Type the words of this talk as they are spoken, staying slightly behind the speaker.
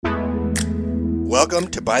Welcome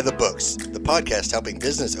to By the Books, the podcast helping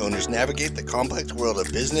business owners navigate the complex world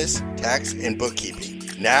of business, tax, and bookkeeping.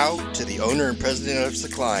 Now, to the owner and president of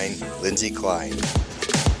Secline, Lindsay Klein.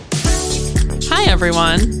 Hi,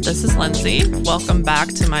 everyone. This is Lindsay. Welcome back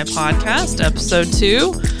to my podcast, episode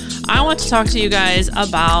 2. I want to talk to you guys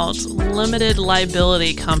about limited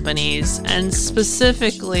liability companies and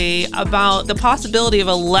specifically about the possibility of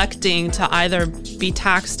electing to either be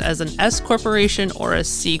taxed as an S corporation or a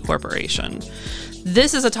C corporation.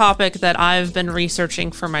 This is a topic that I've been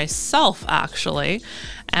researching for myself, actually,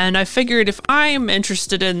 and I figured if I'm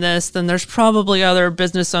interested in this, then there's probably other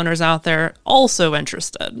business owners out there also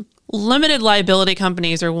interested. Limited liability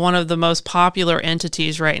companies are one of the most popular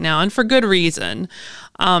entities right now, and for good reason.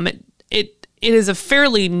 It is a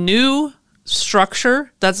fairly new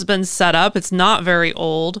structure that's been set up. It's not very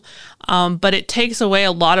old, but it takes away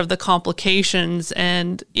a lot of the complications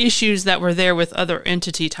and issues that were there with other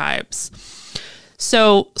entity types.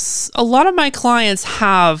 So a lot of my clients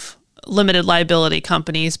have limited liability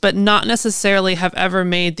companies, but not necessarily have ever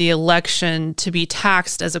made the election to be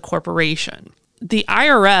taxed as a corporation. The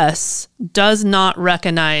IRS does not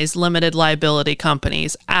recognize limited liability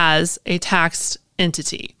companies as a taxed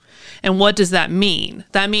entity. And what does that mean?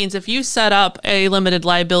 That means if you set up a limited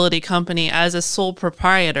liability company as a sole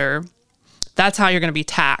proprietor, that's how you're going to be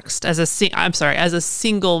taxed as a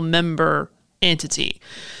single member entity.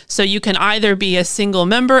 So you can either be a single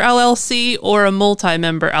member LLC or a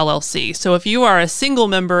multi-member LLC. So if you are a single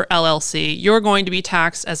member LLC, you're going to be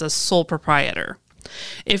taxed as a sole proprietor.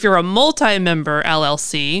 If you're a multi-member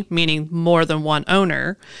LLC, meaning more than one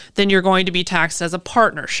owner, then you're going to be taxed as a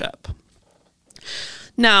partnership.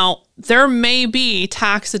 Now, there may be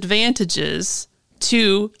tax advantages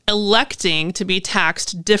to electing to be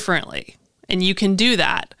taxed differently, and you can do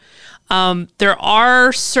that. There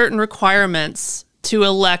are certain requirements to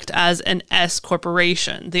elect as an S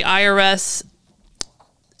corporation. The IRS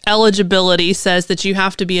eligibility says that you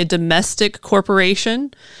have to be a domestic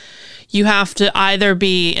corporation. You have to either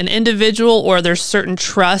be an individual or there's certain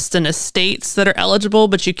trusts and estates that are eligible,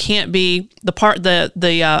 but you can't be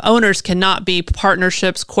the owners cannot be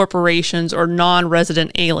partnerships, corporations, or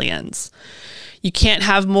non-resident aliens. You can't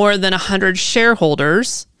have more than 100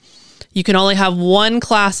 shareholders. You can only have one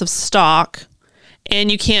class of stock,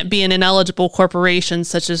 and you can't be an ineligible corporation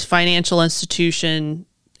such as financial institution,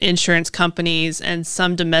 insurance companies, and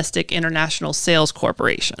some domestic international sales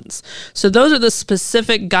corporations. So those are the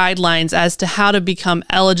specific guidelines as to how to become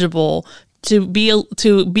eligible to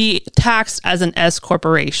be taxed as an S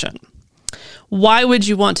corporation. Why would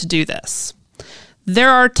you want to do this? There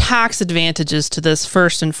are tax advantages to this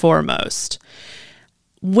first and foremost.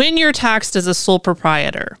 When you're taxed as a sole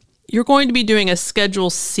proprietor, you're going to be doing a Schedule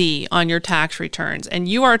C on your tax returns, and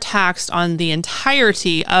you are taxed on the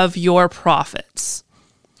entirety of your profits.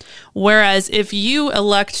 Whereas if you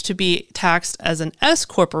elect to be taxed as an S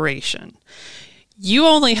corporation, you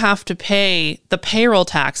only have to pay the payroll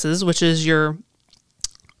taxes, which is your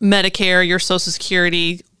Medicare, your Social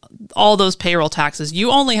Security, all those payroll taxes.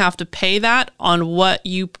 You only have to pay that on what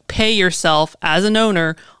you pay yourself as an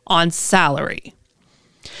owner on salary.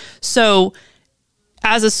 So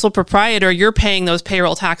as a sole proprietor, you're paying those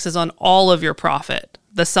payroll taxes on all of your profit,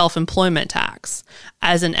 the self-employment tax.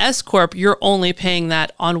 As an S corp, you're only paying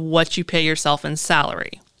that on what you pay yourself in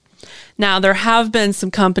salary. Now, there have been some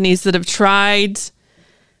companies that have tried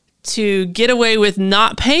to get away with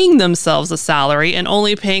not paying themselves a salary and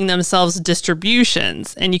only paying themselves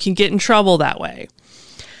distributions, and you can get in trouble that way.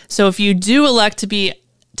 So if you do elect to be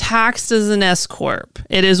taxed as an S corp,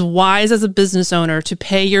 it is wise as a business owner to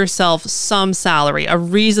pay yourself some salary, a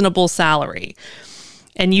reasonable salary.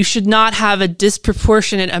 And you should not have a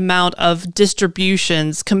disproportionate amount of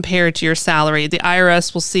distributions compared to your salary. The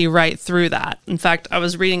IRS will see right through that. In fact, I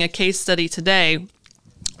was reading a case study today,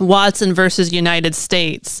 Watson versus United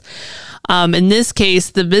States. In this case,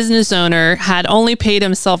 the business owner had only paid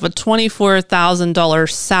himself a $24,000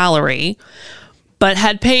 salary, but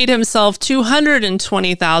had paid himself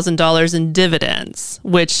 $220,000 in dividends,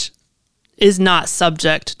 which is not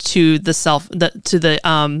subject to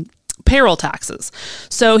the payroll taxes.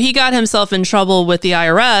 So he got himself in trouble with the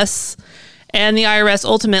IRS, and the IRS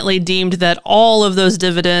ultimately deemed that all of those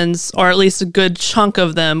dividends, or at least a good chunk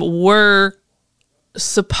of them, were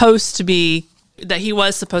supposed to be, that he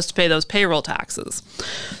was supposed to pay those payroll taxes.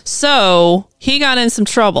 So he got in some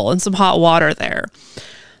trouble and some hot water there.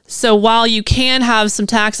 So while you can have some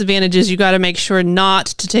tax advantages, you got to make sure not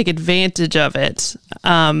to take advantage of it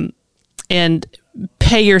and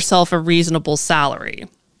pay yourself a reasonable salary.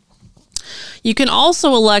 You can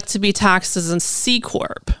also elect to be taxed as a C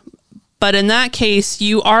corp. But in that case,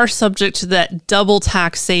 you are subject to that double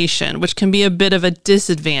taxation, which can be a bit of a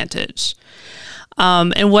disadvantage.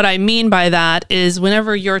 And what I mean by that is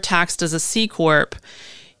whenever you're taxed as a C Corp,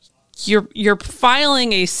 you're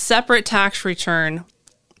filing a separate tax return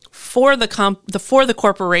for the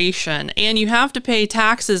corporation, and you have to pay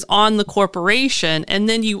taxes on the corporation, and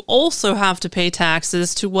then you also have to pay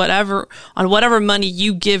taxes to whatever money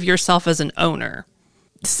you give yourself as an owner.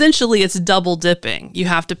 Essentially, it's double dipping. You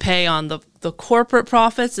have to pay on the corporate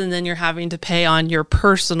profits, and then you're having to pay on your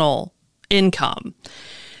personal income.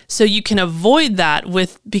 So you can avoid that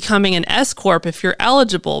with becoming an S Corp if you're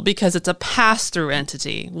eligible, because it's a pass-through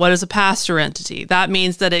entity. What is a pass-through entity? That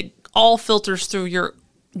means that it all filters through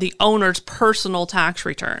the owner's personal tax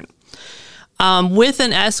return. With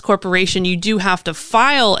an S corporation, you do have to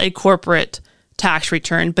file a corporate tax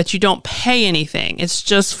return, but you don't pay anything. It's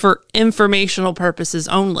just for informational purposes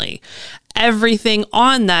only. Everything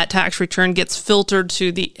on that tax return gets filtered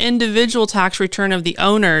to the individual tax return of the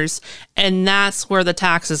owners, and that's where the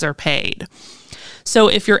taxes are paid. So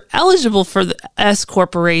if you're eligible for the S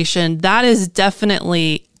corporation, that is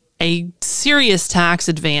definitely a serious tax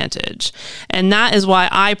advantage. And that is why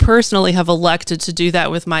I personally have elected to do that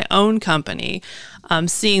with my own company,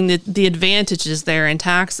 seeing the advantages there in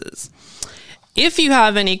taxes. If you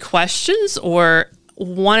have any questions or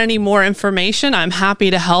want any more information, I'm happy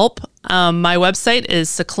to help. My website is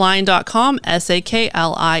sakline.com,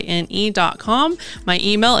 sakline.com. My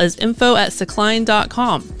email is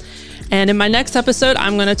info@sakline.com. And in my next episode,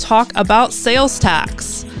 I'm going to talk about sales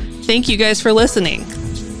tax. Thank you guys for listening.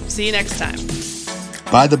 See you next time.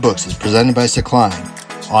 By the Books is presented by Sakline.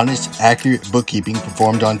 Honest, accurate bookkeeping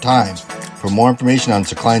performed on time. For more information on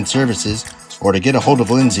Sakline services or to get a hold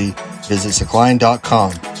of Lindsay, visit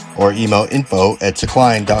sakline.com or email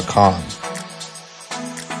info@sakline.com.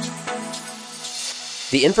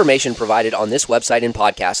 The information provided on this website and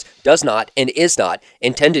podcast does not and is not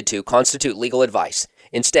intended to constitute legal advice.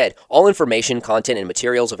 Instead, all information, content, and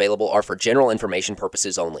materials available are for general information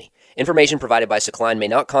purposes only. Information provided by Sakline may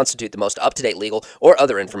not constitute the most up-to-date legal or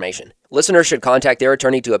other information. Listeners should contact their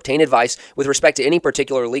attorney to obtain advice with respect to any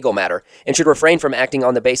particular legal matter and should refrain from acting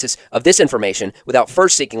on the basis of this information without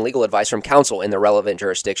first seeking legal advice from counsel in the relevant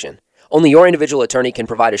jurisdiction. Only your individual attorney can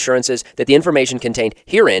provide assurances that the information contained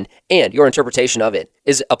herein and your interpretation of it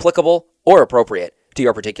is applicable or appropriate to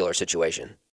your particular situation.